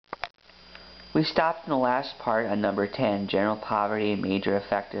We stopped in the last part on number 10, general poverty and major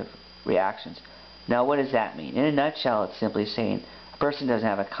affective reactions. Now what does that mean? In a nutshell, it's simply saying a person doesn't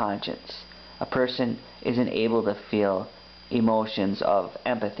have a conscience. A person isn't able to feel emotions of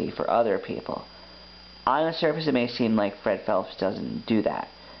empathy for other people. On the surface it may seem like Fred Phelps doesn't do that,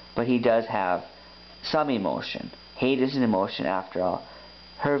 but he does have some emotion. Hate is an emotion after all.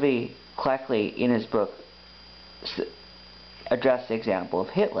 Hervey Cleckley in his book addressed the example of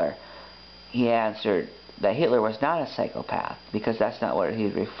Hitler. He answered that Hitler was not a psychopath because that's not what he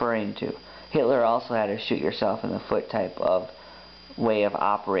was referring to. Hitler also had a shoot yourself in the foot type of way of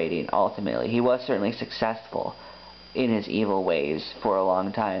operating ultimately. He was certainly successful in his evil ways for a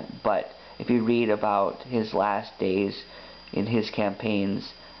long time, but if you read about his last days in his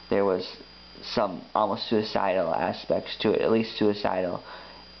campaigns, there was some almost suicidal aspects to it, at least suicidal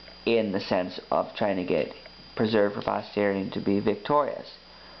in the sense of trying to get preserved for posterity and to be victorious.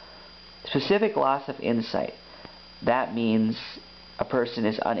 Specific loss of insight. That means a person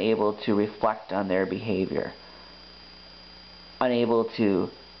is unable to reflect on their behavior, unable to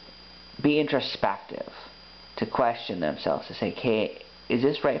be introspective, to question themselves, to say, okay, is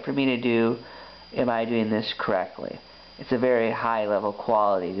this right for me to do? Am I doing this correctly? It's a very high level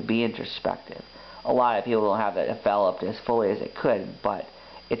quality to be introspective. A lot of people don't have that developed as fully as it could, but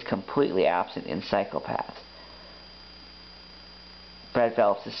it's completely absent in psychopaths. Fred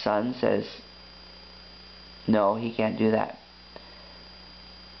Phelps' son says, no, he can't do that.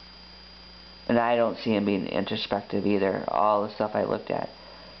 And I don't see him being introspective either, all the stuff I looked at.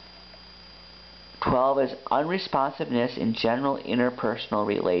 12 is unresponsiveness in general interpersonal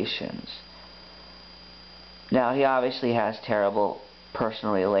relations. Now, he obviously has terrible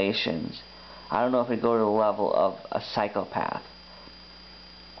personal relations. I don't know if we go to the level of a psychopath.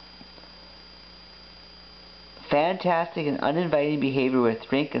 Fantastic and uninviting behavior with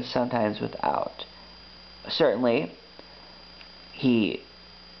drink and sometimes without. Certainly, he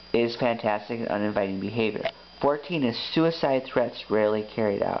is fantastic and uninviting behavior. 14 is suicide threats rarely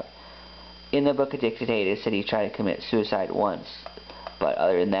carried out. In the book Addicted to Hate, it said he tried to commit suicide once, but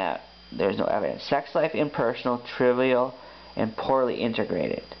other than that, there's no evidence. Sex life impersonal, trivial, and poorly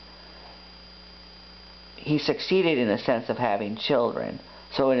integrated. He succeeded in the sense of having children,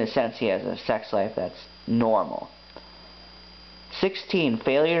 so in a sense he has a sex life that's normal. 16,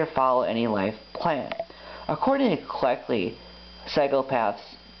 failure to follow any life plan. According to Cleckley, psychopaths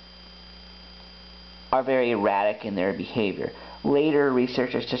are very erratic in their behavior. Later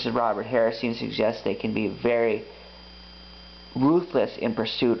researchers such as Robert Harris seem to suggest they can be very ruthless in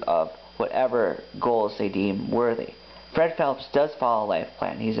pursuit of whatever goals they deem worthy. Fred Phelps does follow a life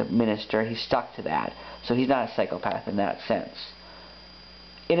plan. He's a minister. He's stuck to that. So he's not a psychopath in that sense.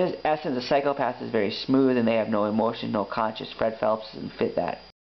 In his essence, a psychopath is very smooth and they have no emotion, no conscience. Fred Phelps doesn't fit that